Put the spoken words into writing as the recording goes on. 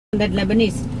That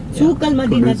Lebanese. Soukal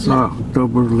Madinah. It's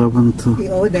October 11th,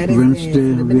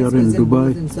 Wednesday. We are in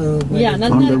Dubai. Yeah,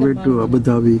 On the way to Abu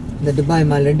Dhabi. The Dubai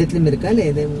Mall.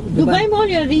 Dubai Mall,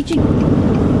 you are reaching.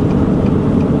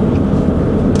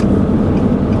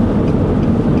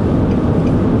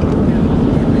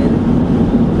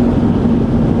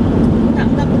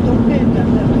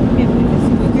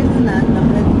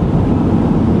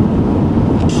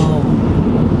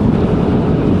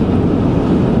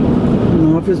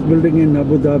 Office building in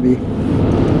Abu Dhabi.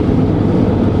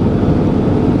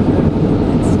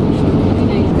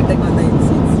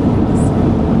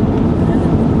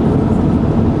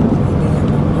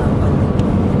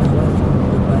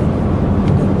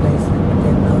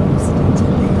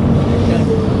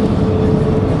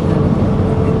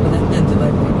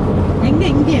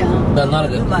 India.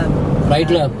 Right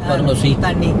left, see.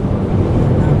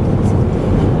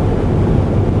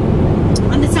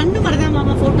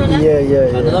 Yeah.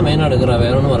 That's the main No,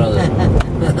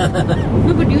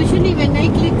 but usually when I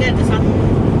click that, the sun.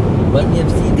 But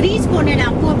Greece poneda,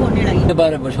 appo poneda.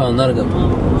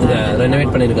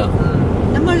 Renovate பண்ணிருக்கா.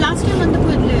 நம்ம last time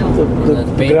வந்தப்போ இல்லையோ.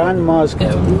 The Grand Mosque.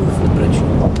 The bridge.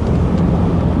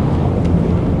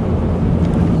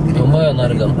 ரொம்ப நல்லா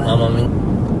இருக்கு. ஆமா.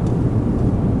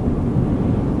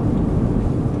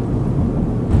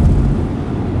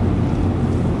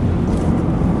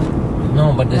 No,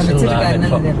 but they still have it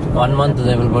for 1 month.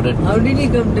 They will put it. How did he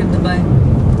come to Dubai?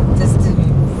 Just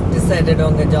decided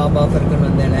on a job offer.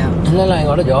 No, I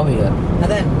got a job here.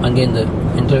 Then again the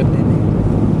interview.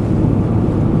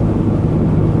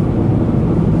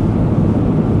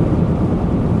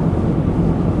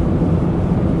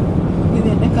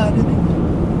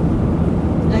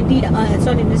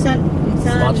 Sorry, Nissan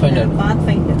Pathfinder.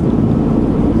 Pathfinder.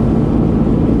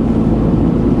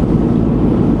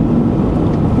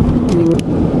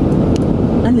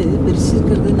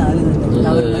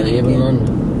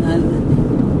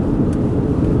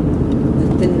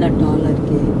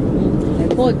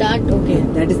 Oh, that okay.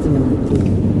 That is the one.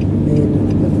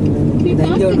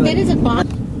 There is a park.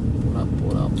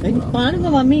 பாருங்க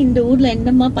மாமி இந்த ஊர்ல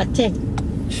என்னம்மா பச்சை.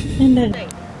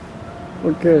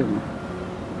 Okay.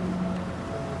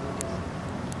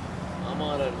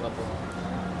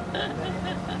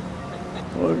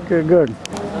 Okay, good.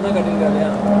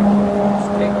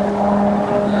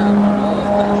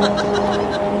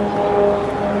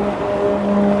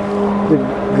 The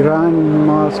Grand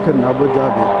Mosque in Abu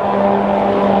Dhabi.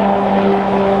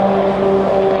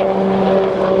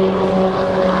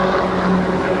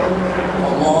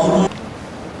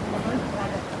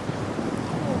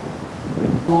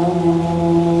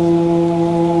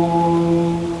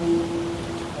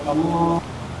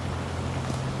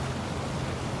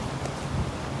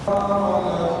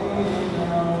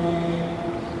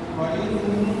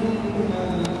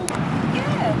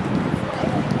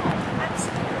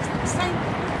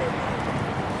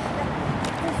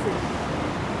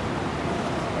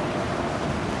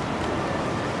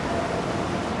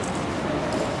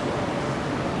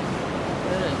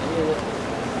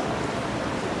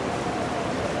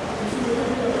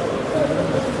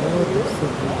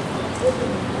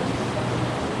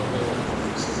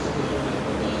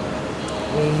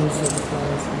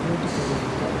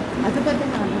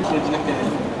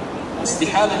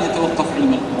 استحالة يتوقف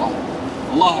علم القرآن.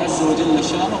 الله عز وجل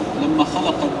شانه لما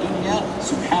خلق الدنيا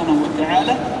سبحانه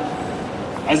وتعالى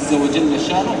عز وجل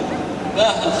شانه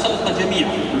باهى الخلق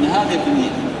جميعا ان هذه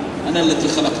الدنيا انا التي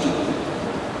خلقتها.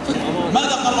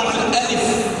 ماذا قرر الالف؟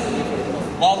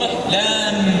 واضح؟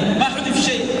 لام ما حذف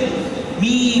شيء،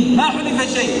 ميم ما حذف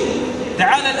شيء.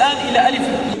 تعال الان الى الف.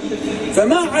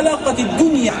 فما علاقة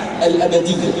الدنيا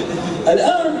الابدية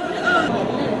الان؟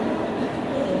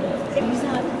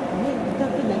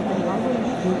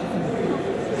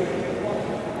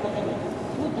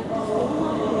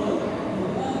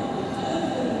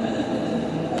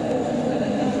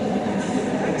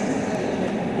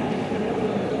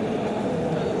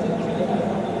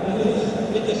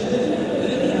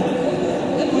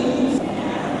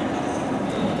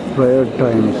 Prayer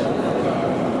times.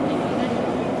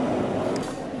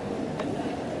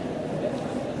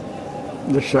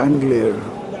 The chandelier.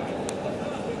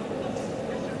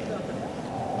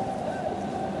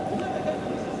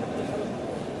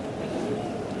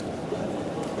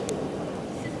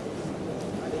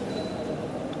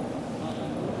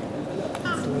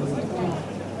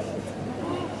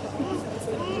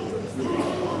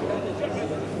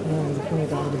 looking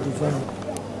at all the design.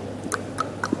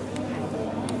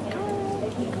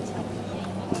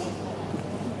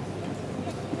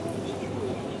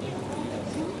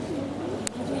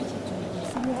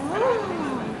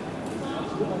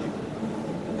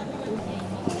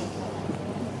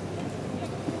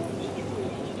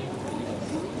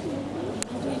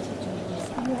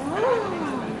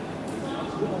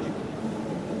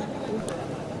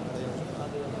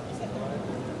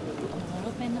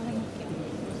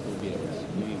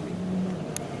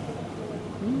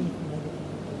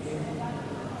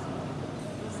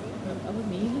 அவள்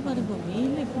mail பாருங்க,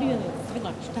 mail எப்படி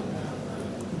கஷ்டம்.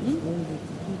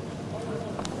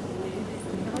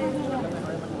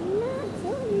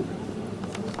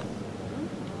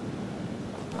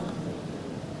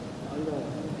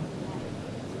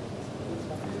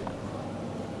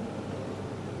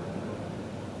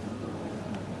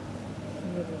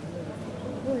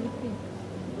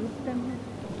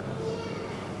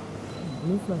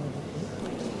 Blue flower.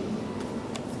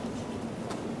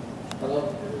 Hello.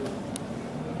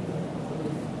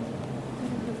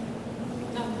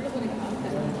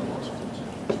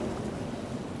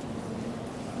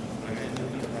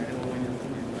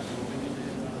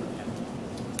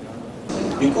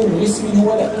 يكون اسمه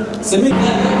ولد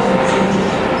سمعنا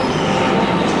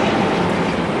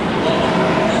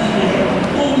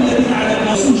قوم الذين على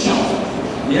الرسول شرف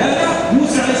لهذا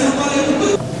موسى عليه السلام قال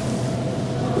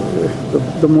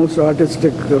the most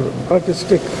artistic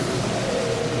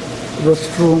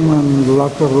restroom and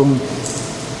locker room.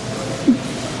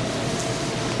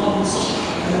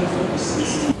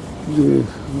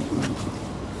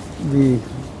 The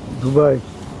Dubai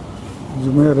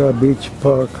Jumeirah Beach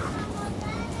Park.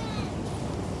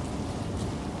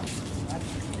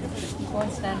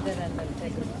 Won't stand there and then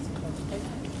take it.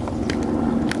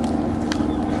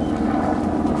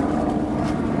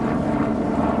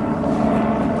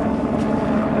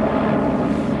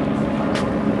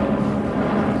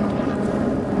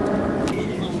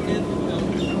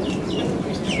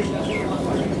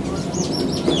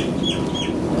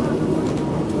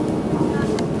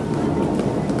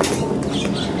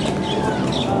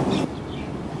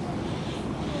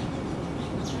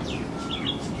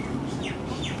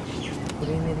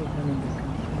 Greenery coming.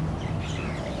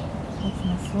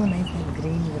 It's so nice and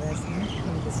green grass in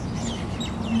this.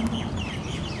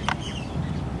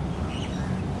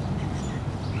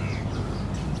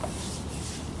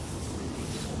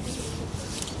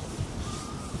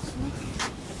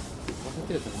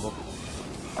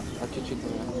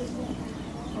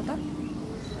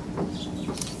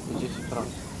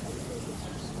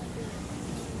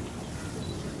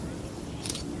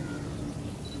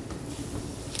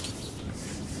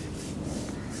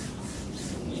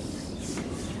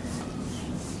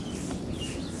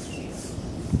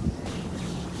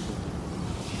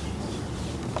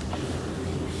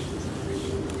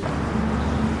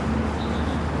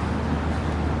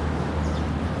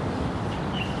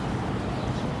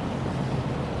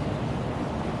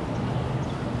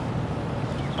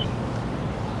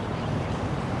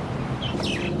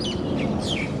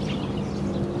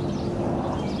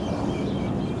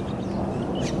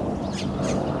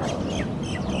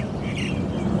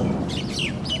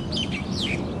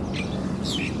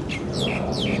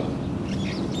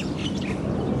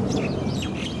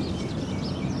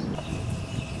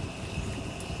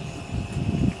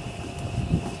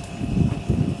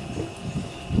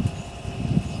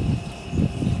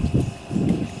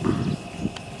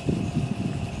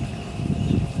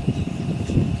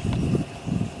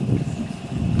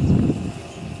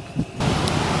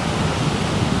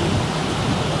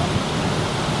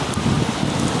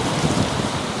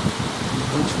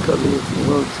 Khalifa,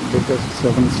 world's biggest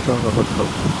 7-star hotel.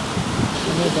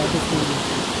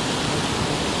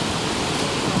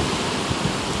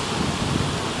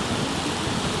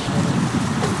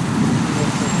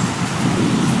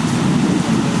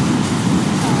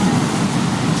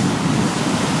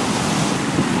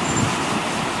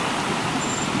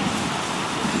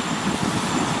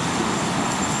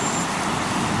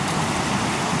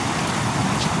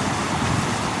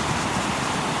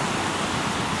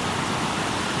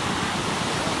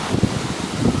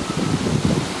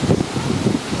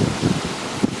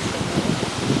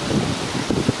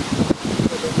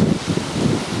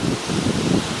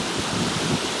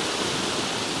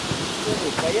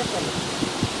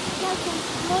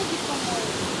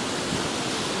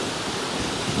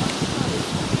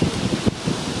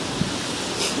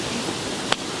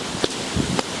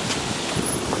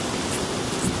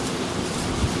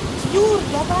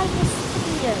 Jurga, varför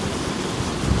skriver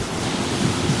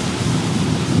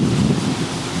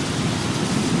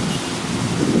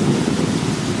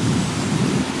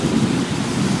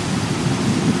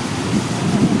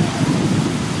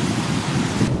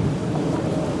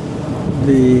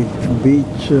The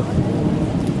beach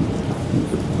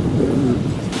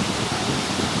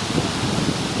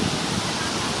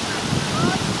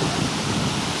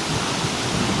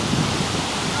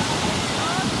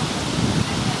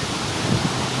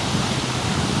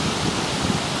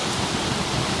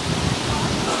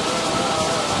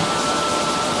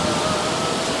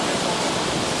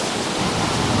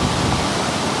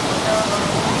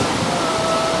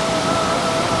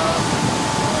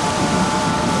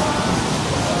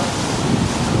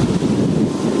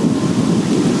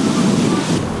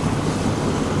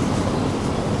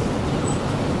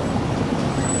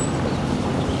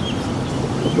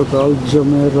to the Al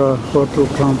Jumeirah Hotel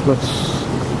Complex.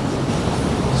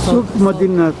 Souk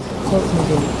Madinat. South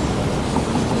Medina.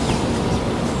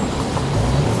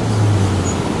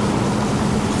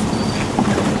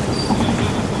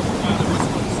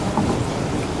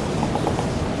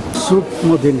 Souk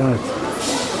Madinat.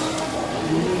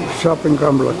 Shopping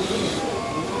complex.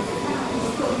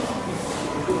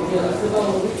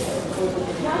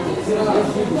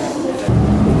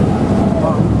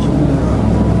 Al Jumeirah.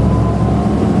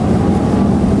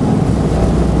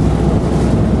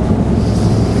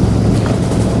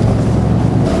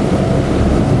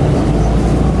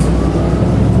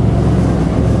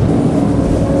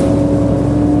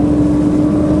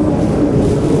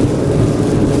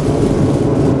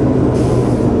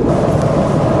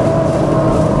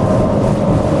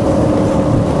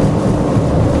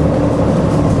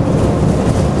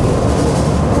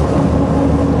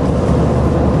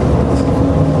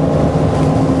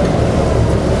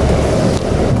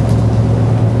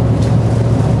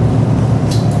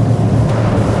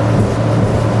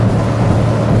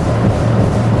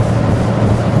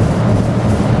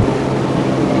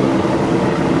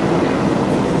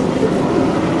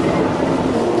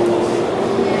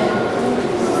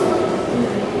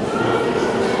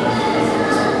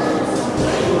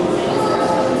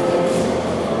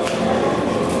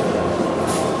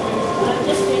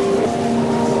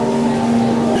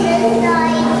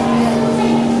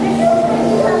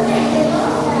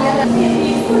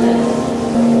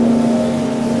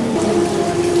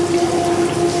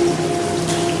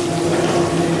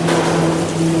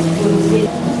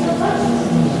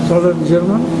 Southern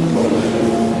German.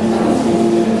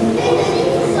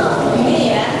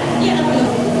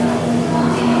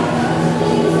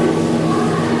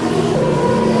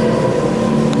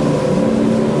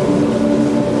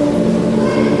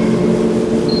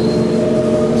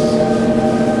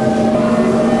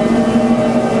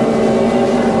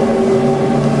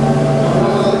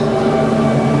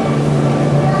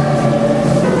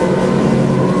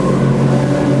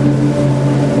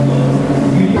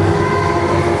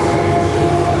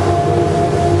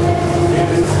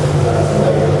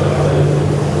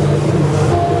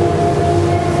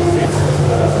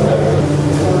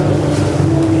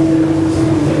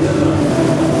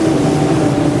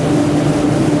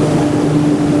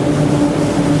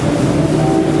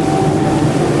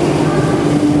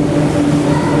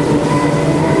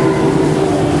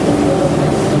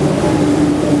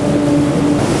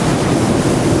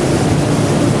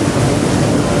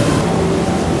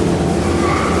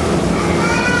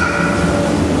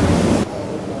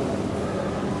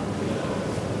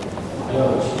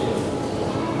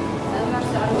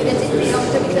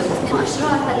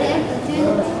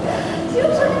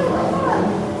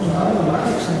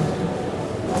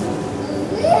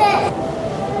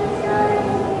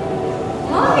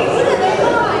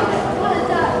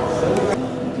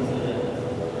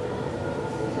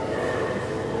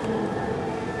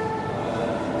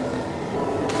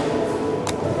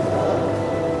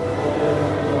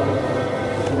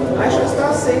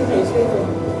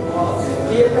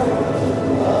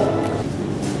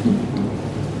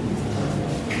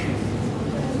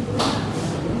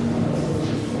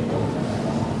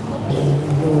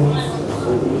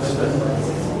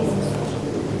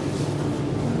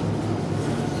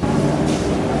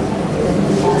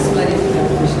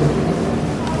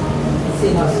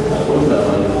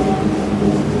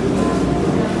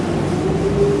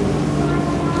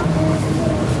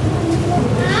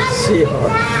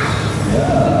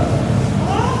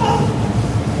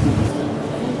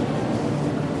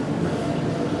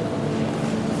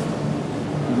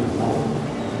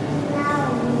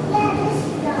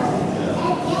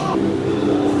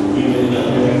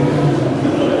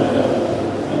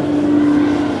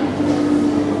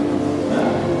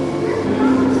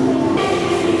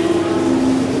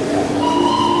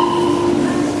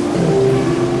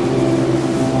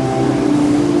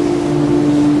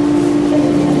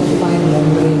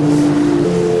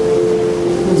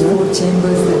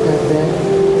 Chambers that are there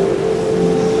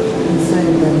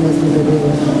inside there must be the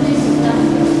river.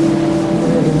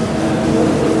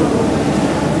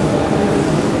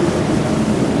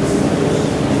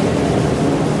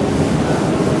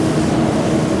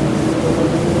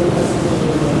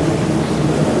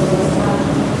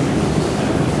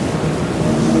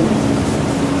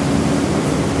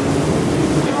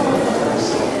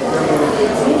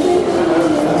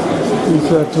 It's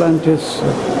Atlantis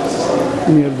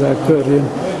near the aquarium.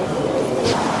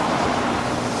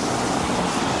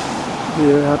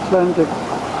 The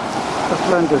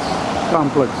Atlantis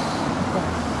complex.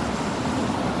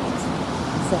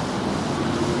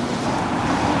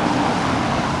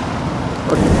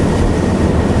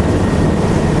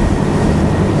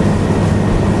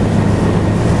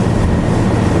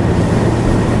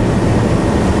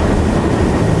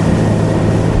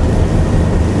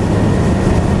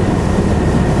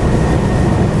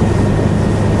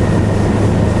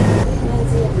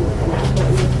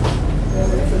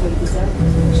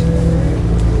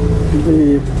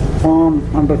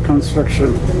 under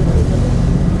construction.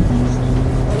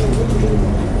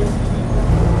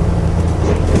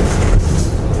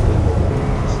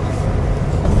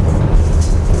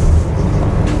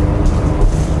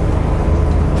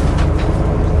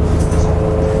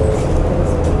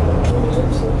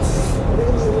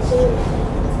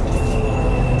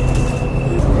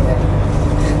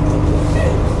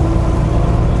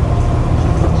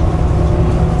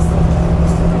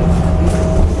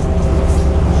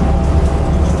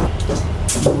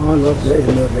 All of the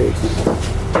Emirates.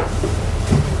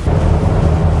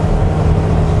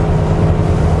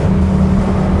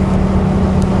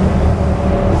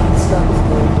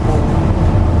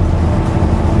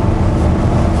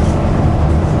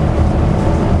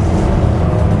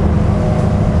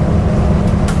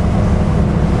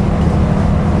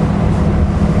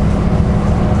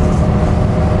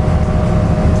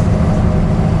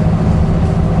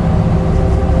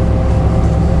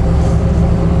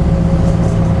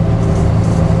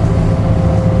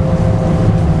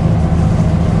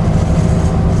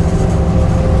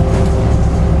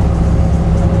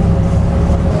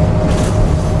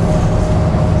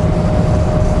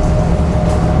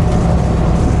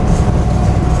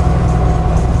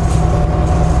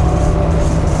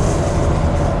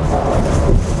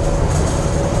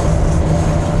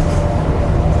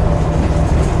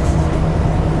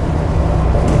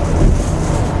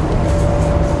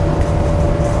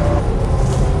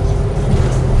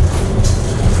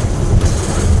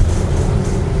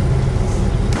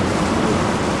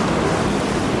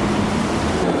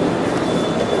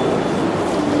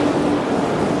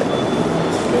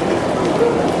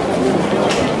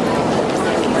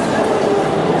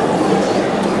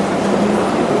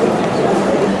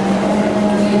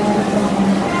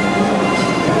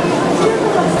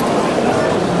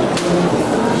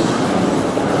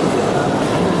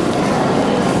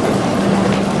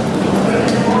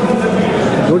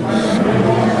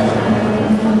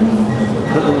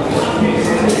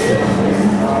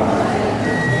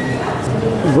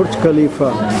 Burj Khalifa.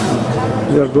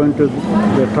 We are going to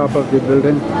the top of the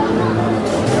building.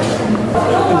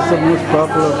 It's the most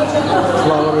popular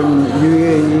flower in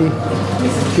UAE.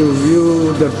 To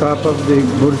view the top of the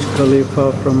Burj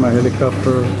Khalifa from a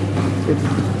helicopter,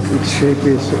 its shape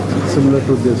is similar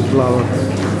to this flower.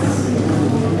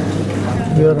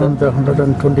 We are on the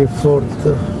 124th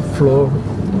floor.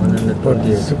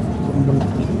 128.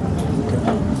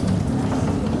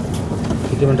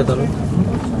 कितने minute डालो?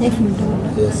 1 minute.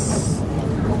 Yes.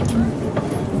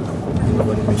 1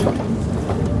 minute. 1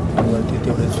 minute.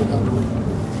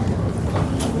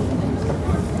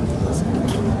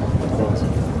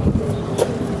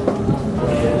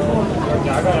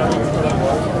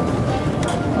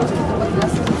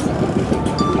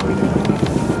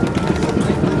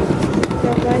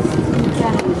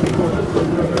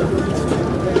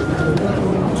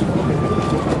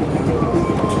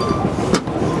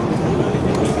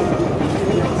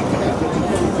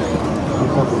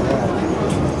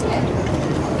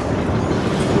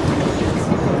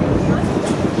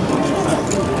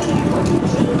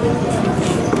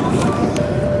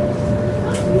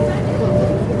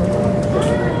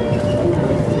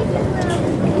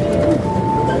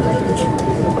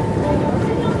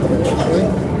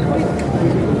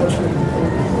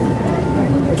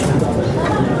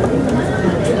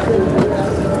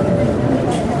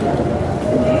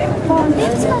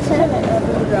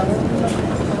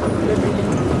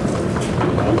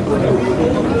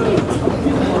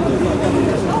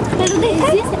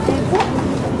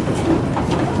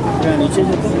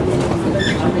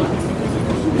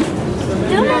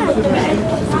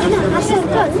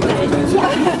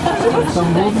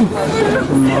 Some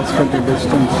mosque at a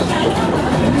distance.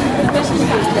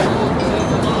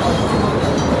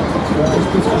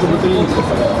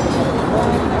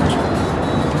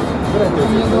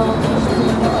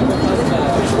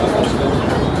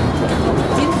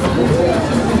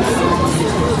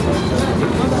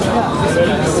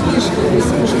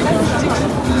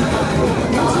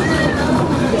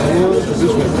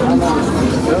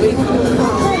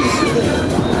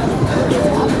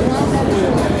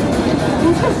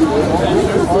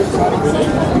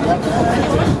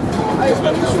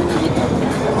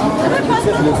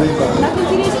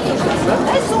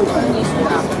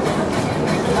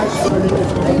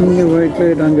 White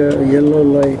light and a yellow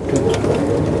light.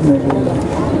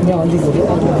 Yeah, all these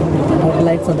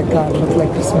lights on the car look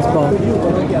like Christmas ball.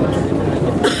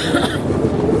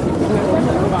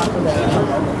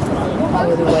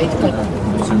 With a white color.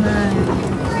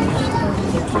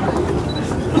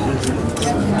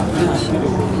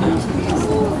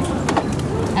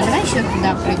 А давай еще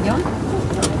туда пройдем.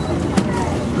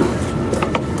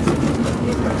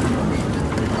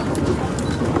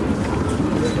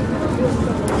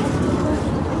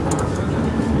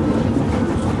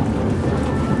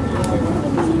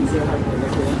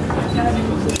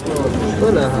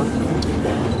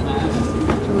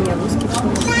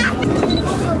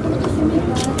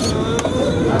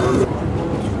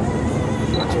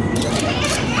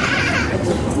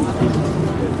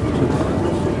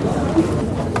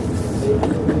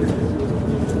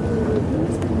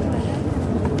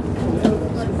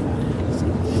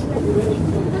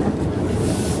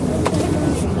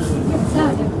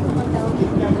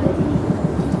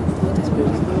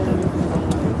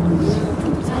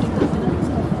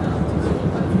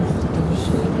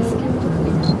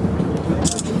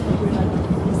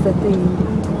 the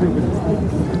thing.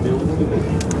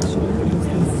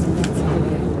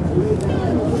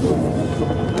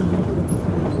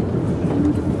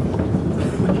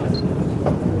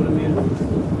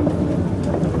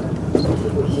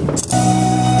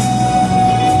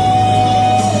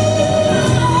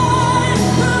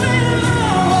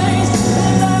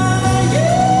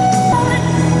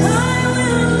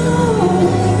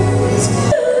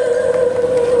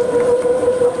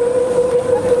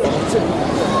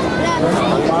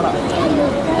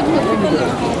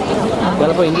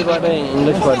 ചിലപ്പോൾ ഹിന്ദി പാട്ട്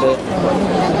English പാട്ട്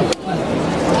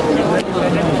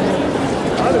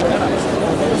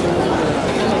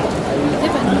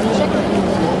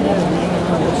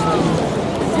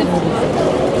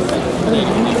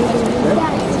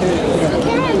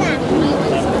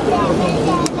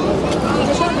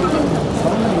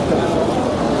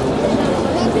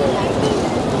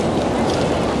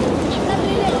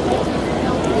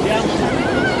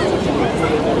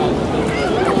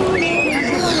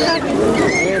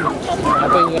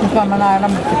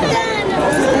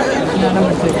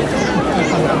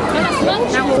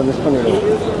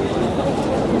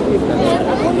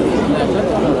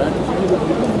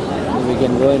We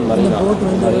can go in Marina.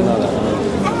 Marina.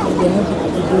 They have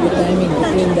to do the timing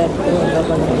between that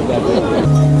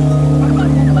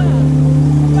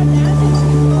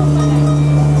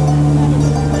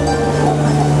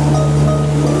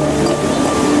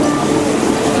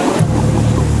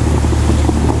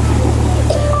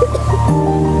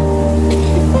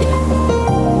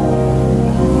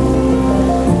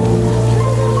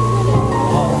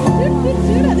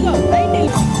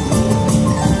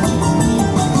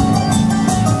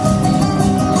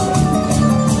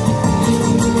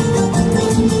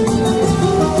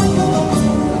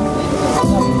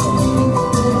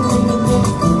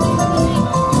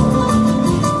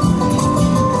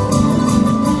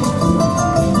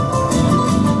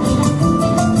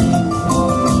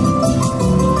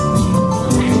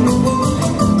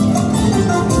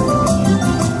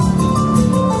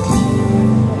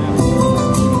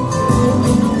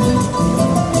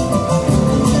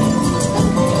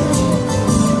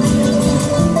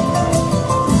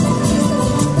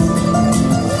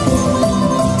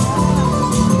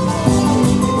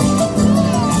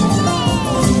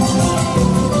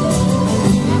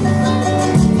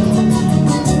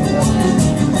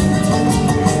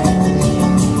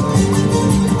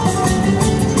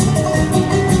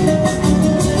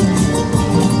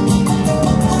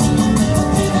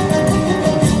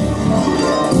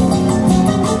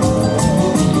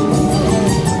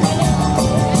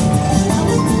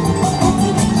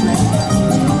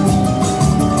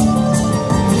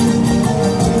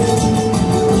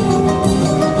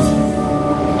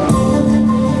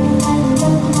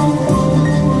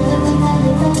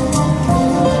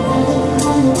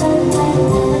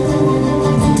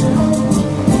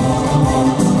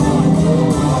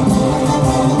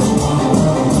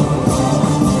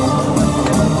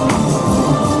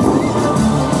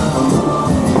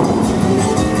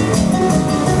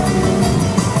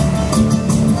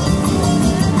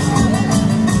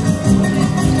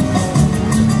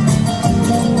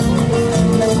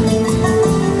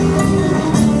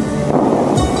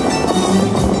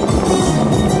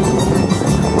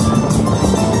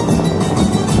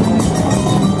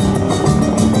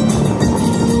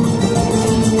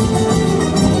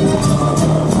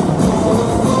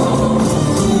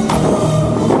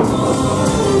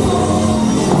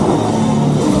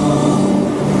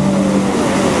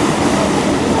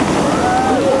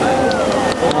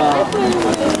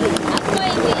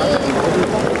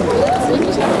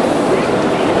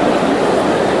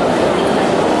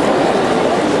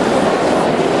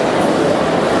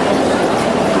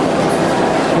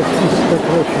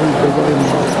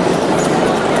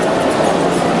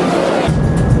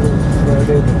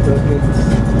Friday the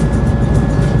 13th.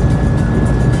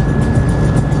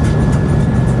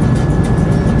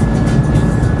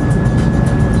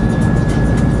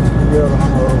 We are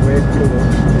on our way to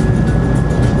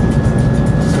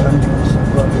San Jose.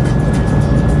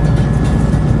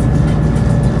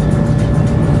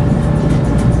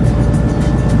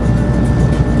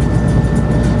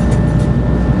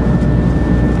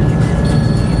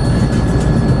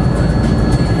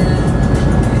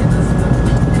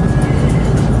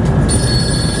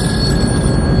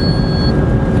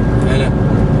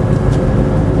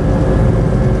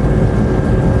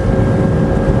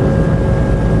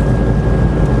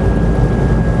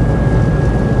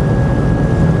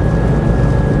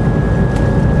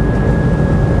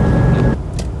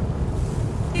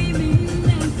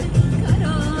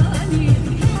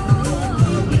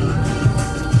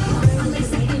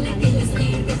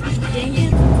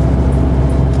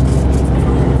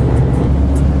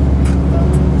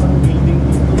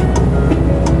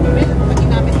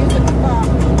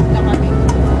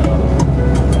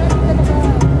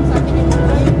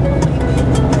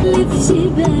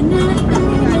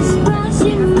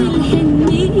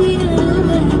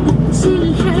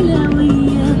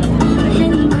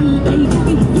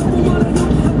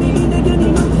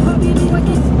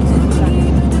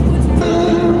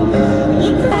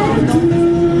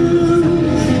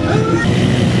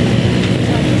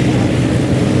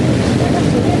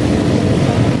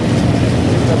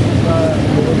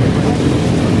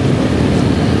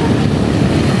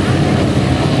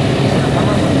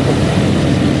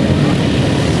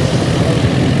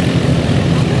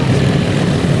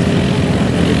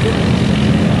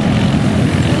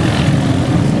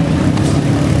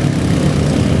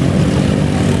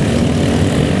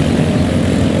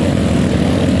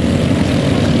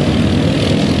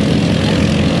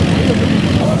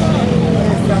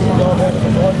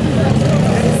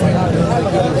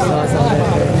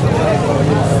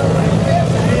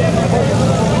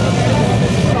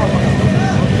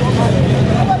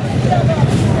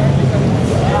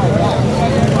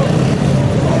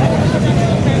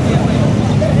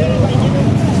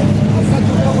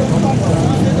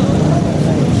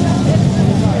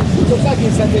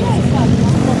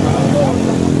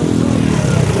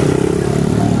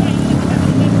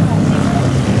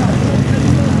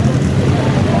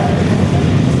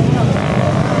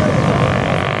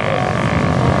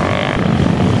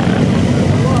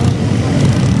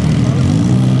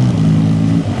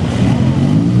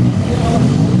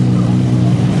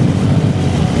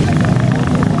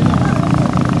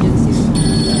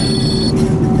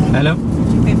 Hello?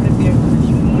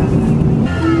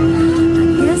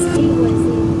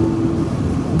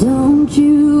 Don't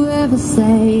you ever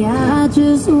say I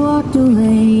just walked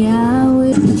away. I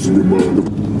will.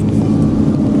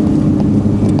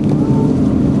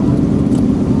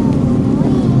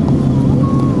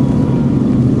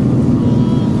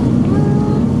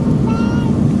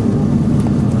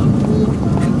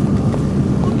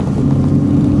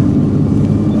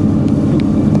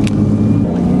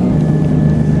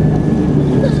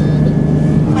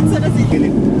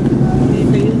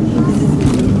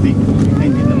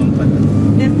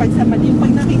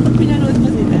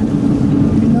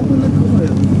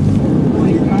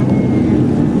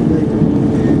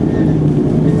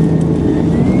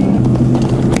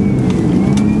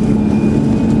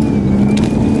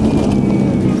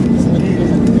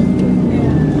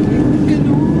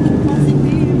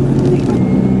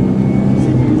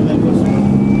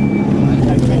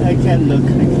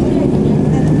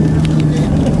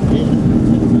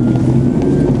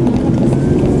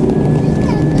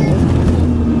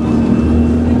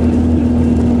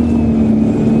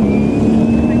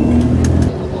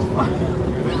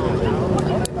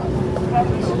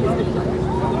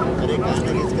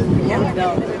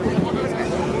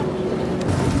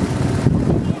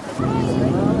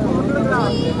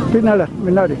 Pinala,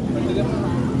 Minari.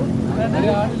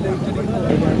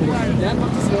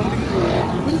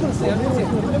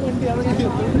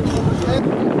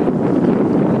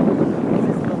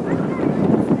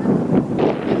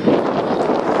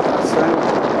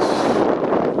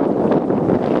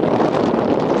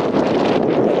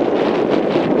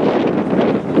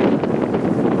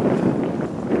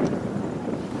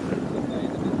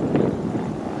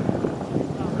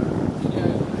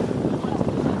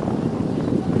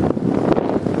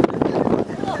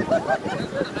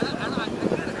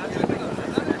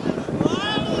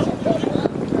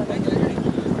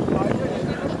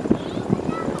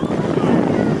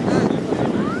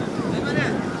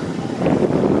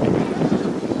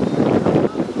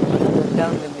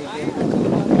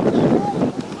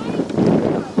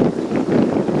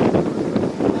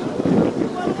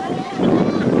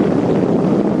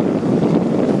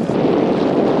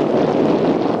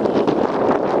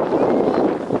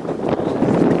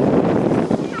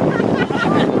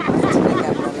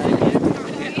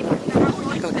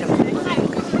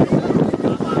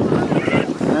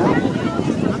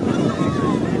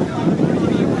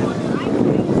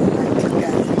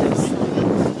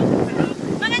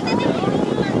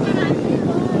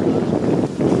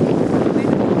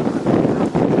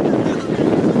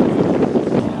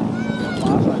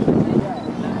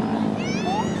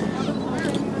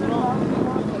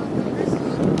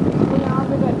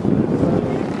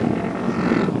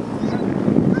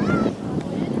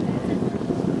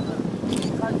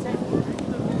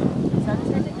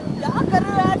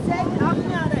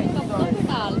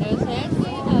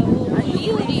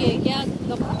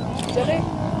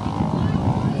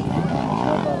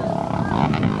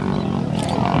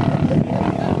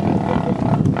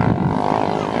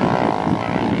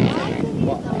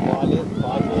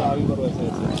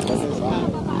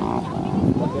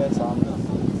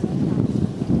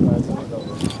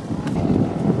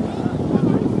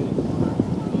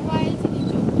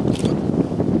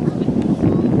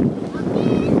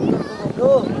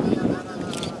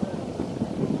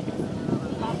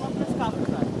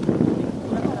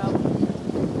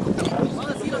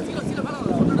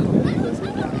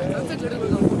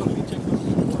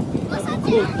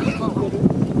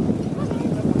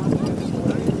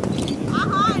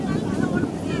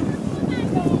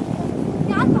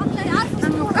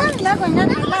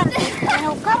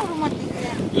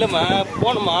 இல்லைம்மா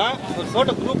போகணுமா ஒரு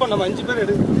photo குரூப்பாக நம்ம 5 பேர்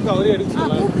எடுத்து அவரே எடுக்க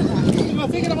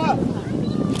சொல்லலாம். சீக்கிரமா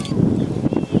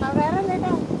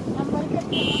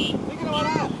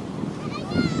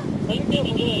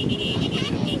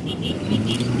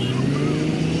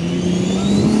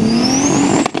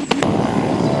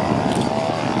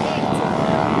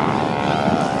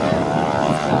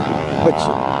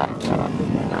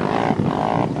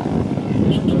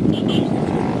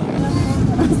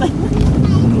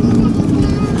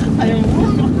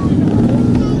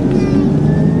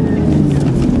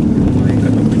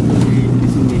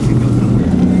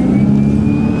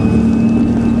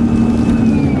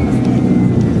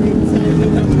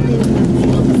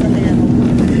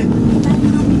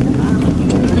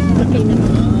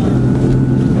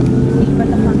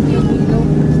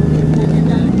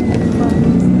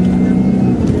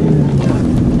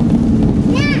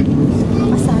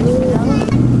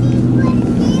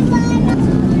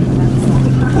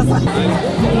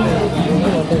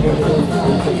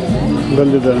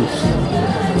belly dance.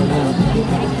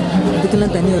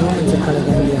 இதுக்கெல்லாம் தனி ரூம் வச்சிருக்காங்க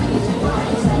தனியா.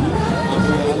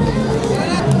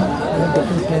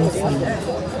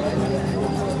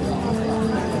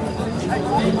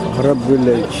 Arab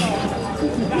village.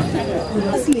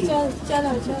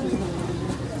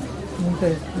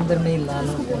 अंदर में लाल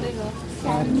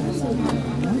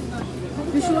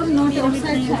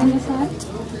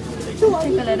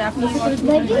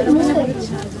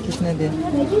कितने देर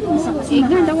 1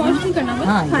 घंटा वॉश नहीं करना बस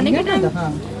खाने के टाइम।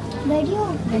 हाँ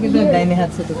एकदम दाहिने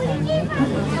हाथ से दिखाएंगे।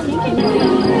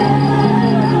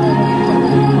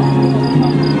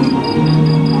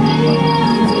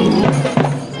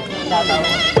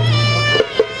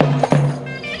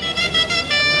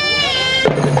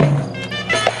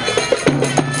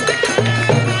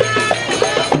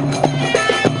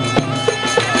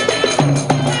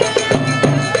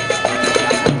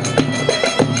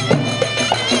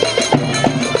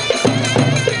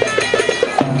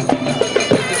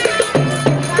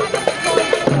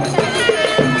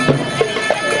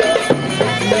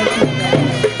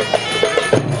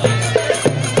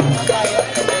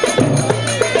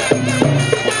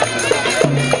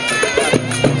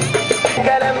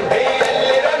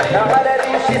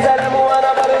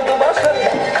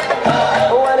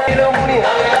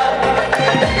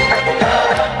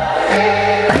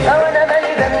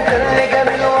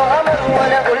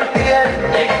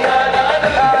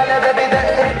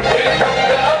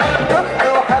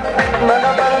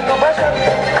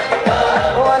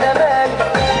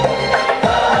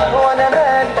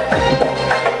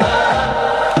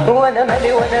 وانا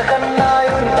مالي وانا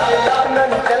غنايون انا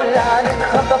مدلعني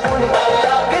خطفوني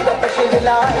كده تشيل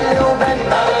العقل وبن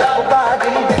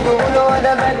وبعدين بتقولوا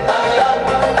وانا مالي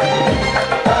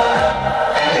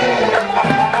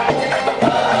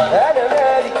انا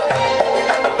مالي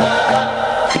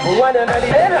وانا مالي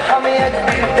ارحم يا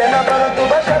كبير ده انا برضه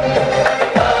بشر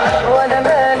وانا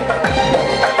مالي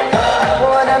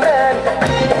وانا مالي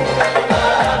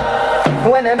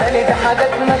وانا مالي ده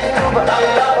حاجات مكتوبه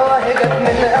وهجت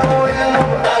من اول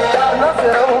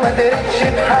نظره وما درتش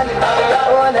بحل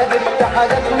وانا جبت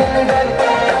حاجات من بالي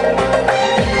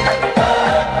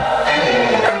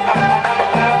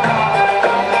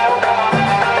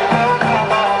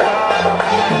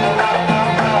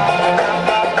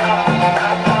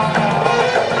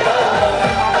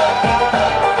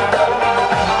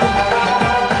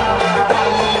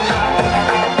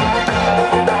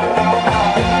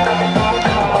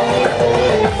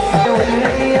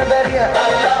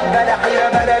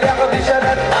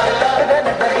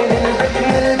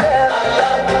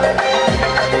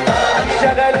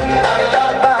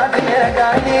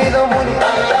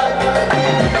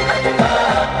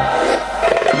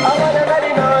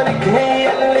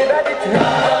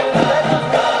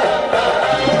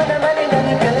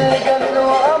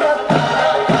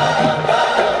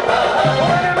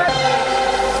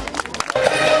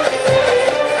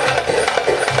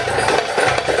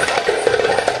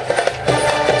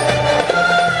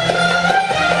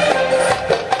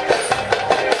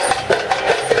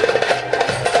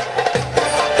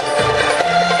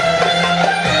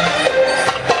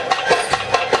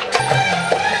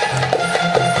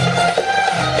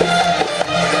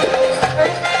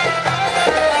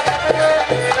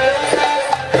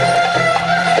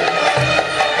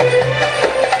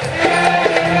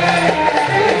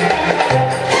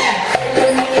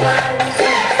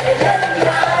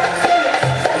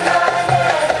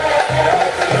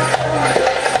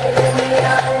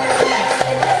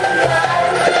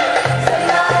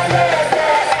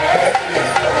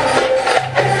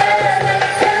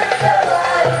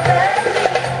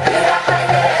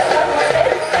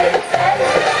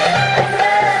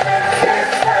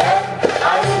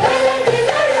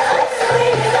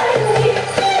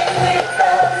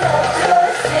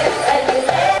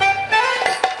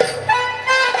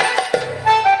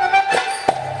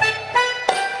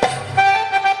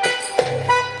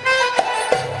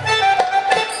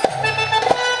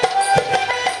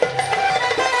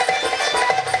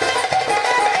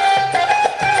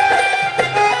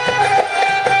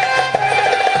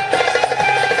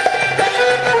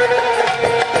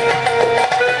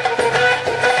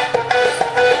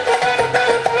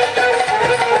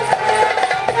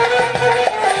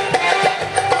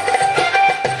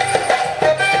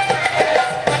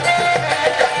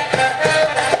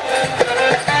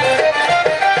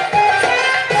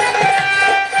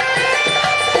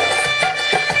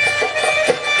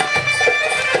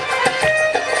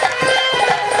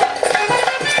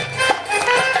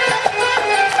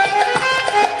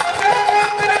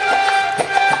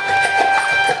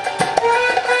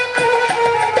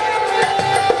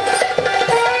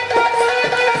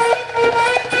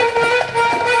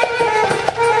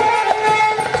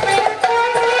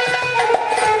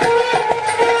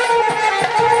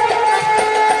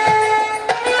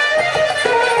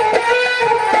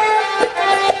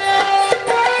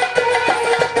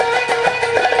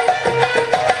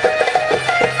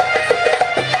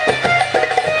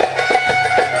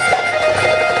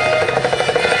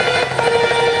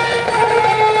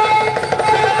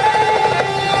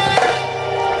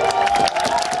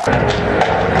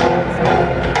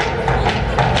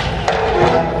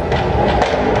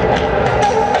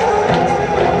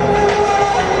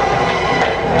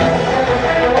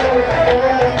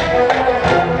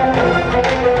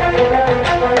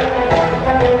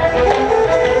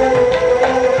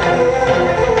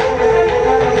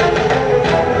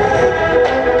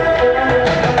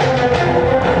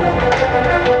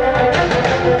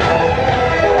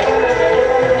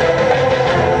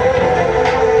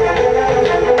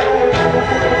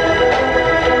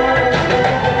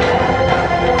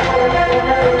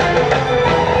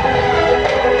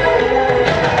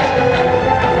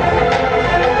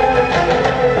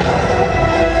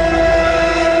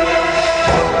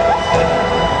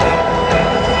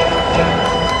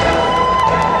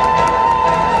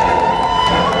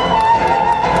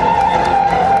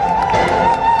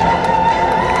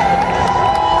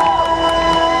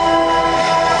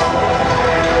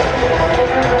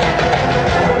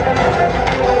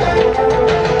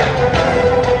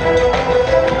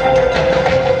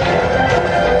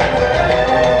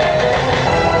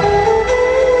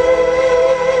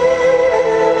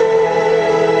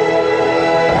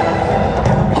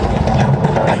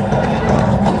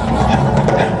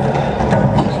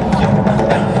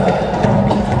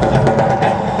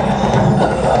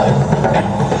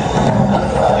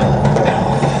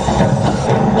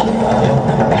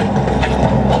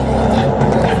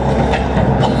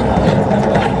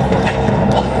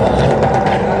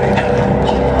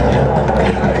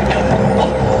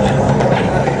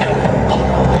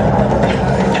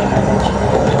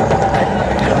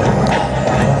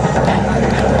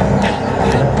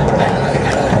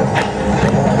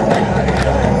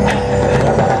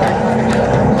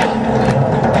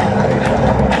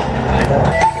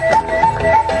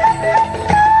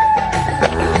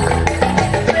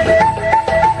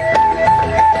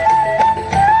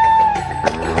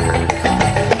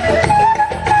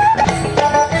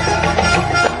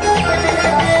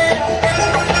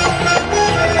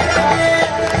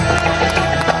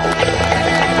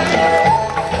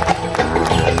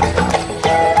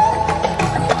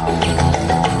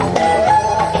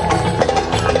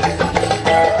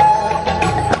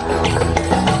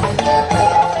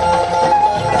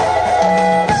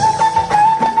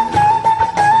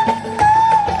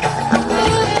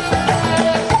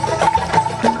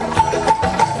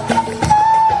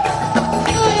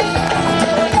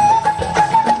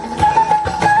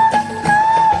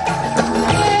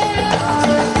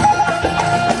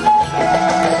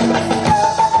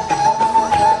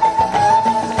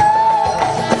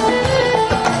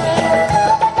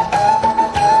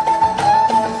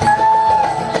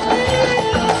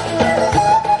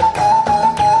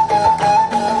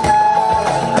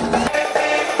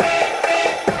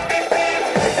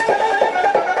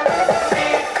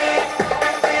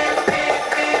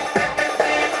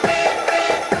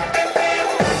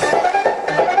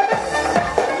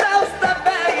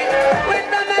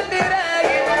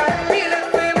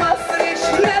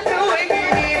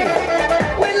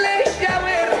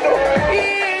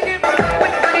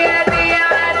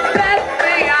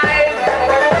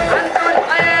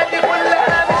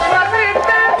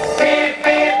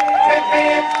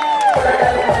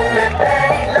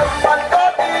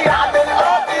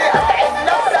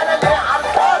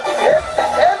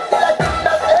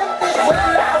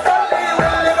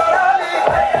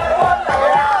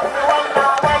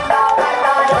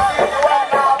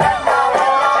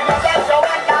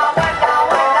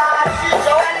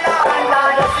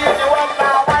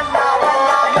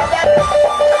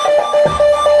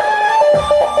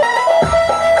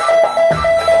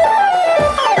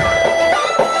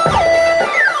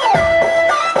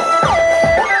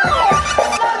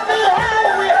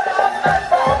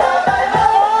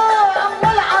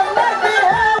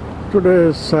Today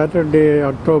is Saturday,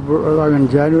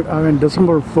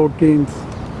 December 14th.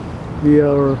 We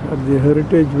are at the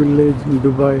Heritage Village in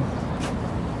Dubai.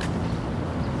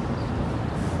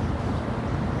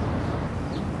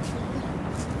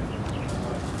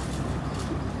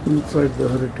 Inside the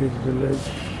Heritage Village.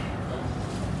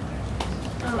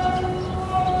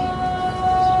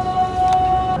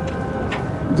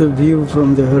 The view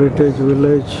from the Heritage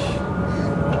Village.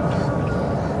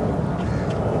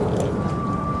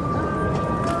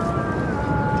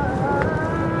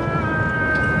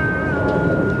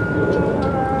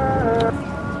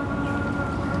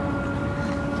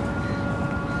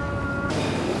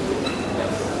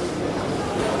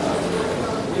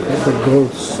 The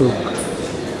Gold Souk.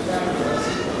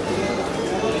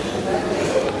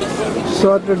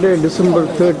 Saturday, December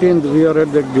 13th, we are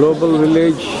at the Global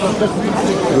Village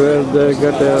where they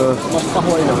get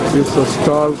these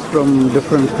stalls from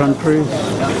different countries.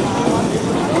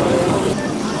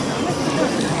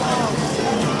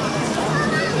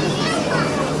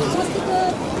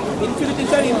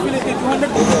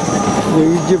 The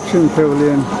Egyptian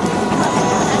Pavilion.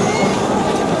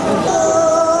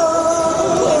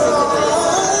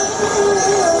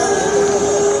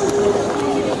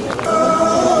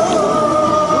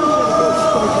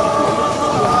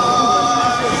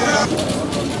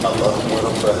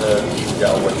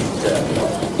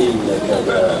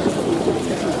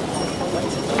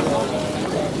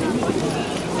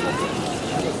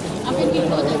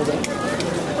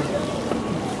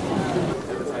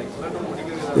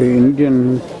 The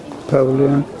Indian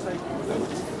Pavilion.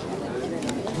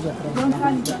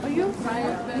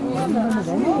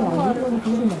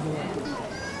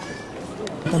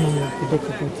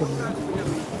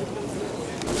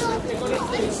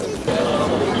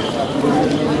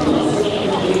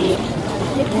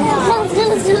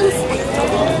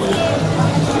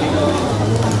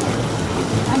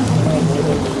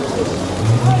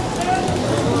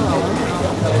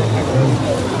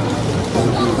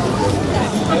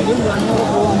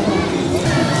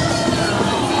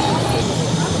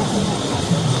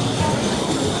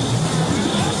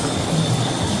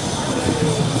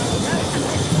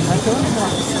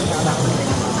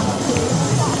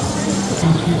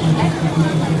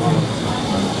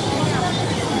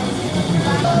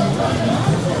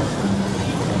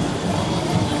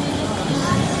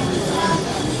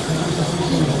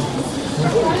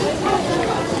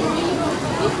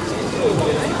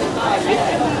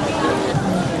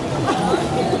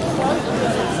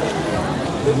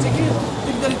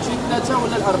 تقدر تجيب ثلاثة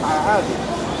ولا الأربعة عادي.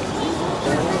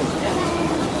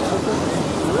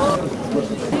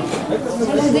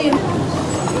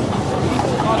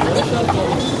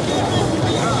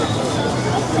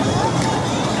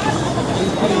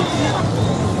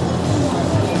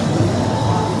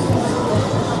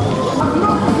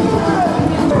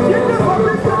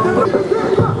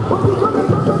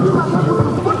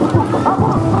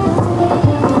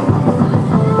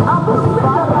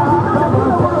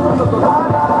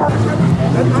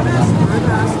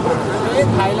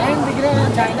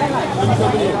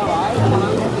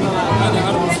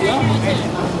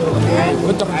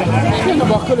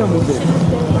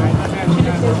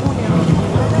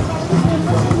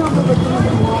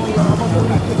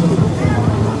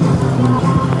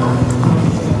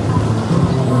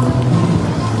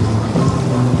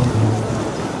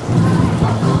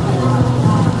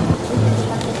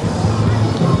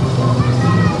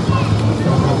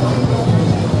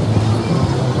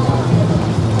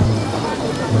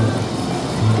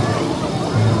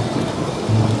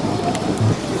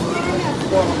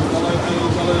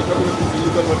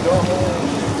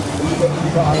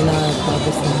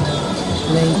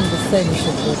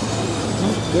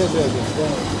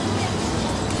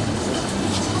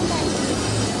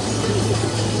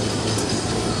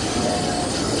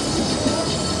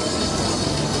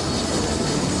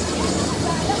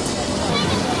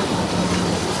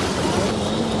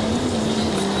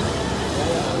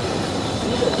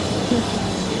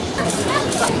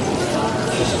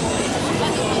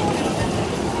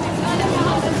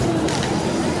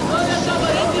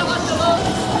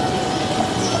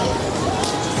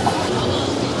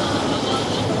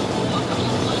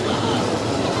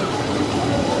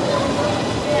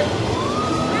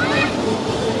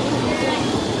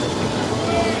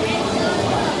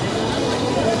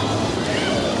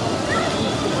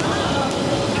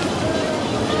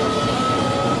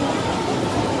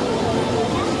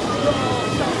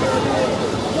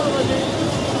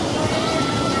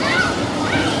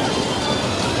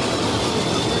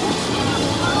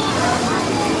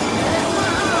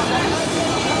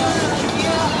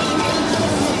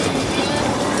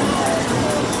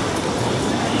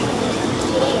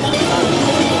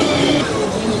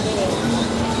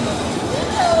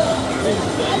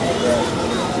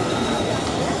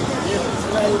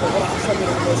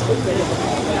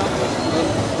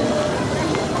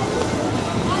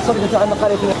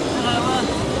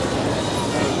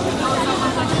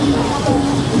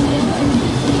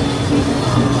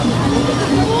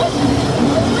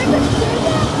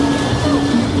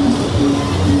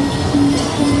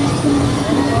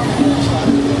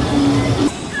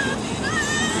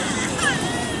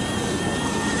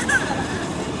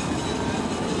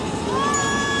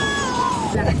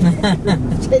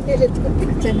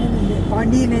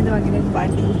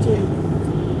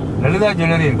 Lalitha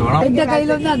jewellery இருக்கு வேணா இந்த கையில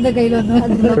வந்து அந்த கையில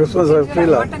வந்து Christmas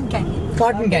ஃப்ரீல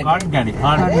cotton candy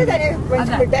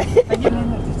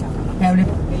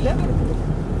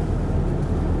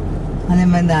அதே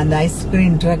மாதிரி அந்த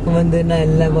ஐஸ்கிரீம் ட்ரக் வந்து நான்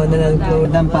எல்லாம் வந்து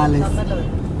அதுக்கு பேலஸ்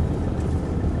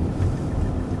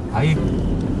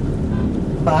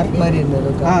பார்க் மாதிரி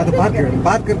இருந்தது. அது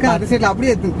பார்க் இருக்கு. அந்த சைடுல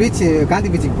அப்படியே பீச் காந்தி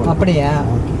பீச்சுக்கு போறோம். அப்படியா?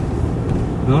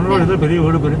 பெரிய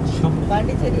வீடு பெரிய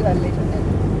பாண்டிச்சேரி வரல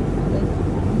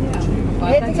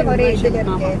நேற்றுக்கு ஒரே இதுல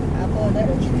இருக்கு. அப்போ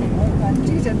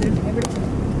கஞ்சி சந்திரன்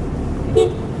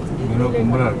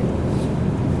கும்பலா இருக்கு.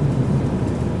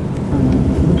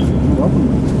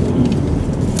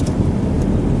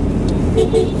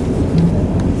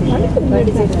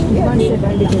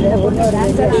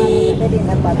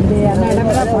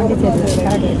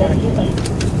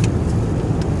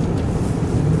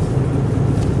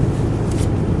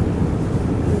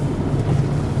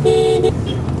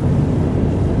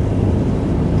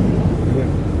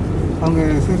 அவங்க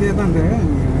சூர்யா தான் அந்த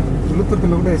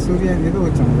விழுப்புரத்தில் கூட சூர்யா ஏதோ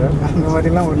வச்சாங்க. அந்த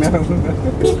மாதிரிலாம் ஒரு நேரம்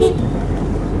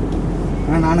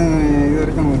நானும் இது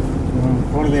வரைக்கும்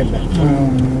போனதே இல்லை.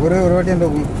 ஒரே ஒரு வாட்டி அந்த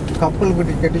கப்பல்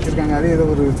கட்டி கட்டிச்சிருக்காங்க. அது ஏதோ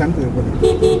ஒரு சந்து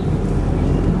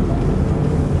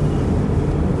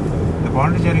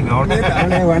Pondicherry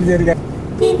Pondicherry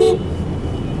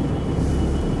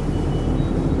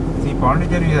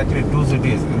Pondicherry is actually two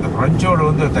cities. இந்த ஃப்ரெஞ்சோட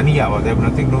வந்து தனியா they have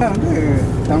nothing to வந்து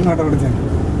தமிழ்நாட்டோட சேர்ந்து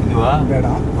இதுவா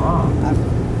இடம்.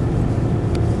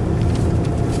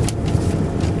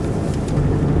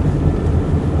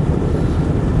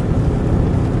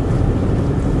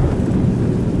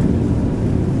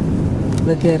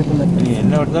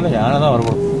 என்ன விட்டாலும் யானை தான்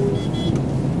வரணும்.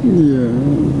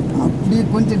 அப்படியே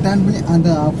கொஞ்சம் டர்ன் பண்ணி அந்த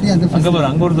அப்படியே அந்த அங்க பாரு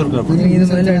அங்க ஒருத்தர் இருக்காரு. இது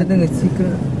மேல எடுத்துங்க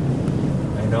சீக்கிரம்.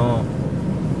 I know.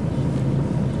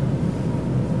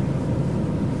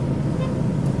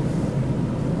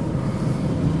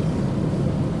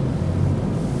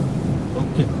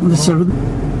 Okay.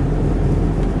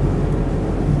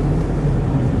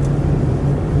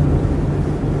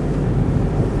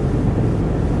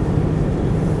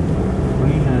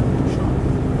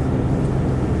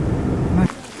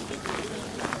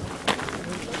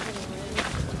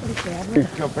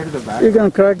 You can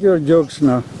crack your jokes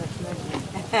now.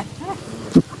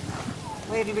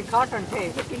 It will be caught on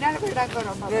tape. We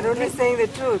are only saying the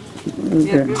truth.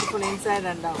 We are beautiful inside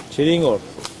and out. Chilling out.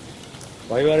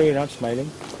 Why are we not smiling?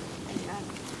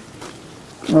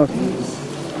 Okay.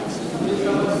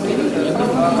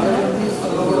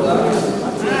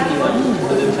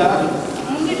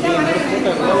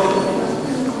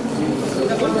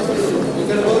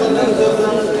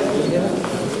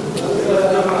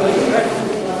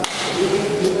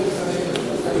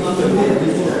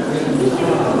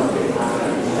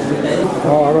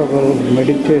 Auroral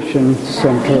Meditation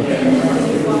Center.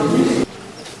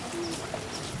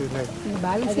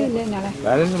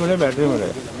 Balance mile, battery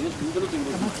mile.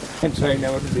 Try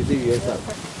never to deceive yourself.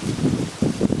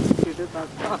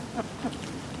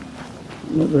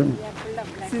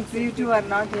 Since you two are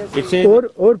not here. It says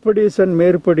Orpadis and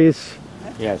Merpadis.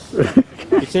 yes.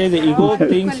 It says the ego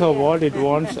thinks of what it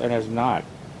wants and has not.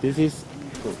 This is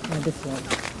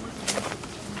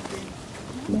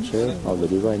picture of the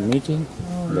divine meeting.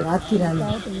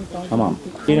 Amam.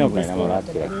 Tina plan amam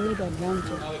Rathira.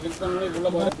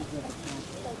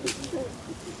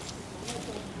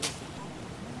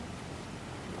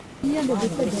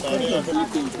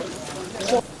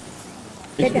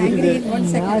 Get angry in 1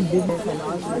 second.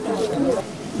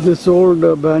 This old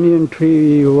banyan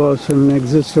tree was in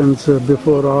existence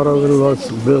before Auroville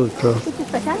was built.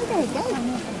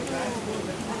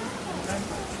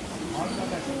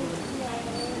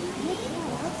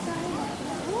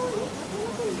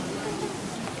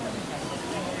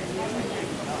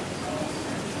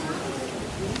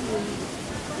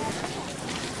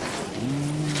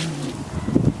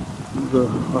 The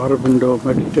Aurobindo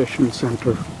Meditation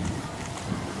Center.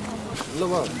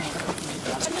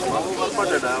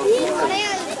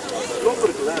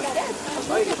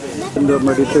 The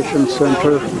Meditation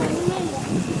Center.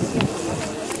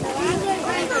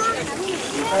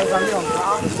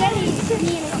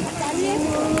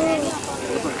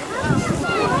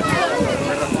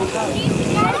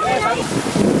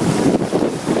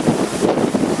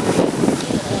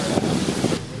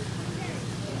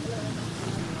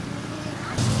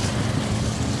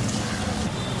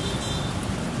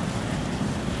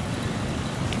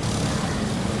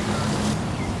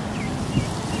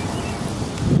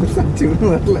 சிவனு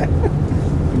வரல,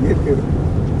 அங்கே இருக்காரு,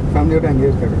 ஃபேமிலியோட அங்கே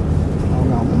இருக்காரு.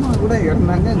 அவங்க அம்மா கூட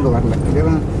இறந்தாங்க, இங்கே வரல.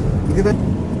 இங்கதான்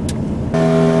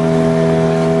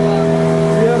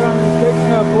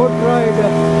boat ride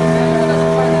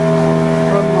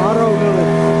from Morrow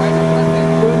village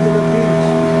going to the beach.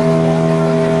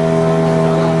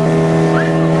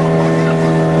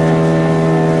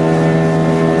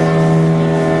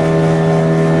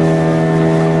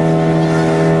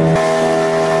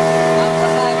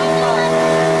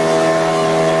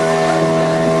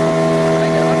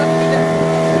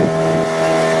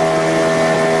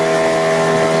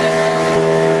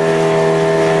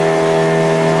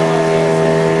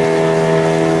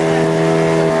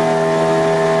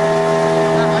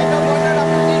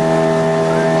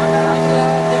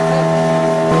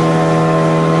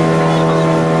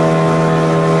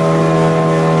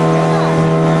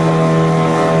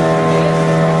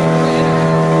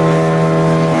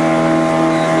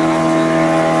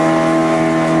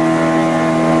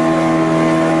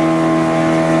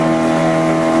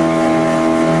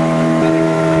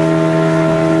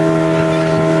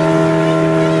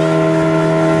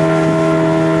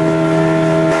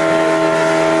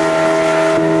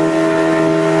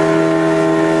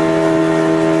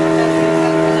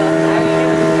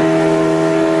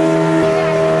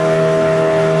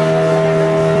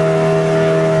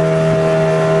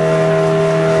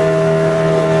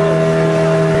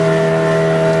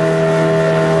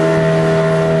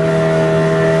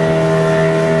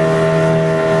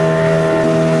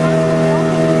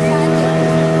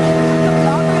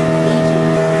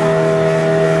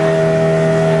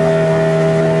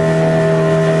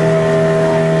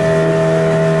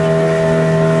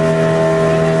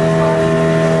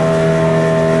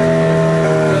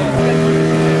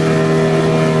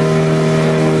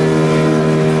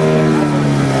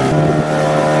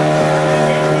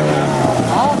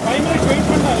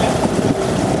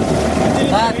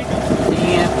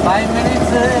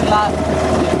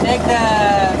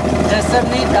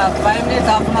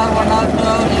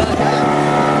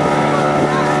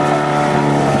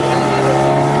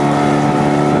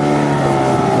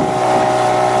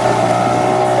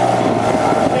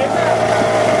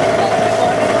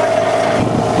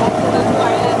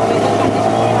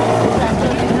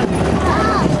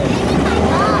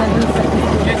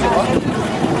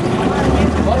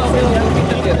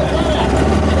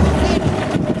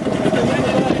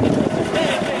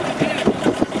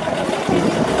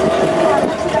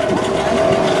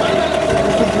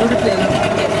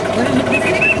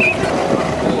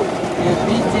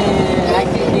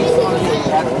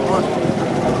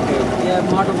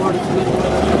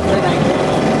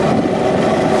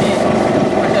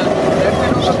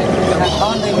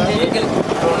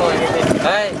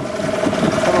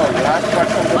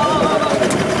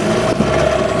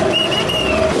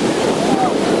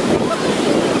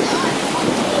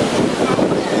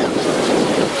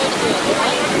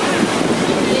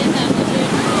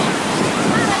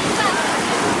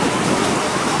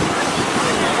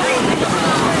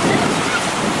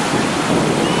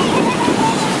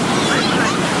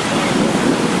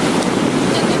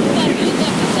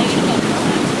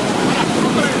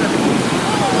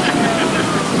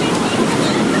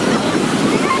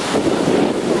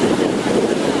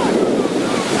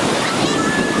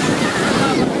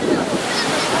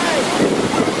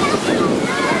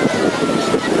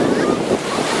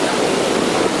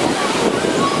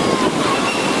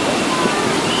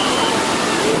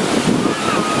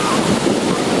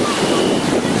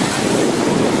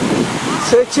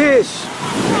 Say cheese.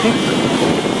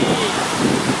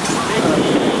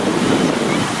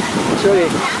 Sorry.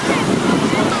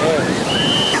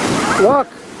 Walk.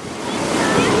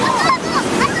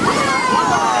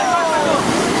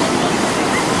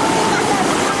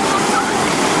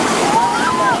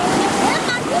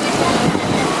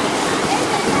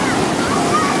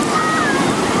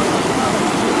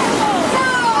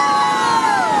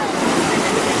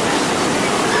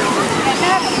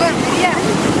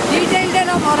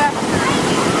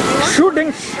 Shooting.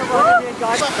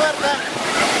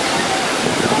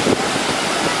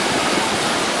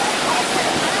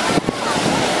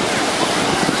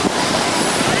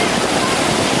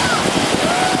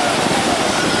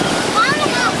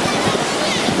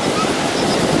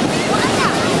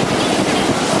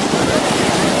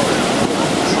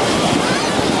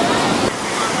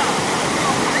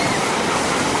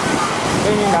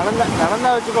 நடந்தா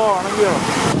வச்சுக்கோ,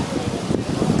 வணங்கியும்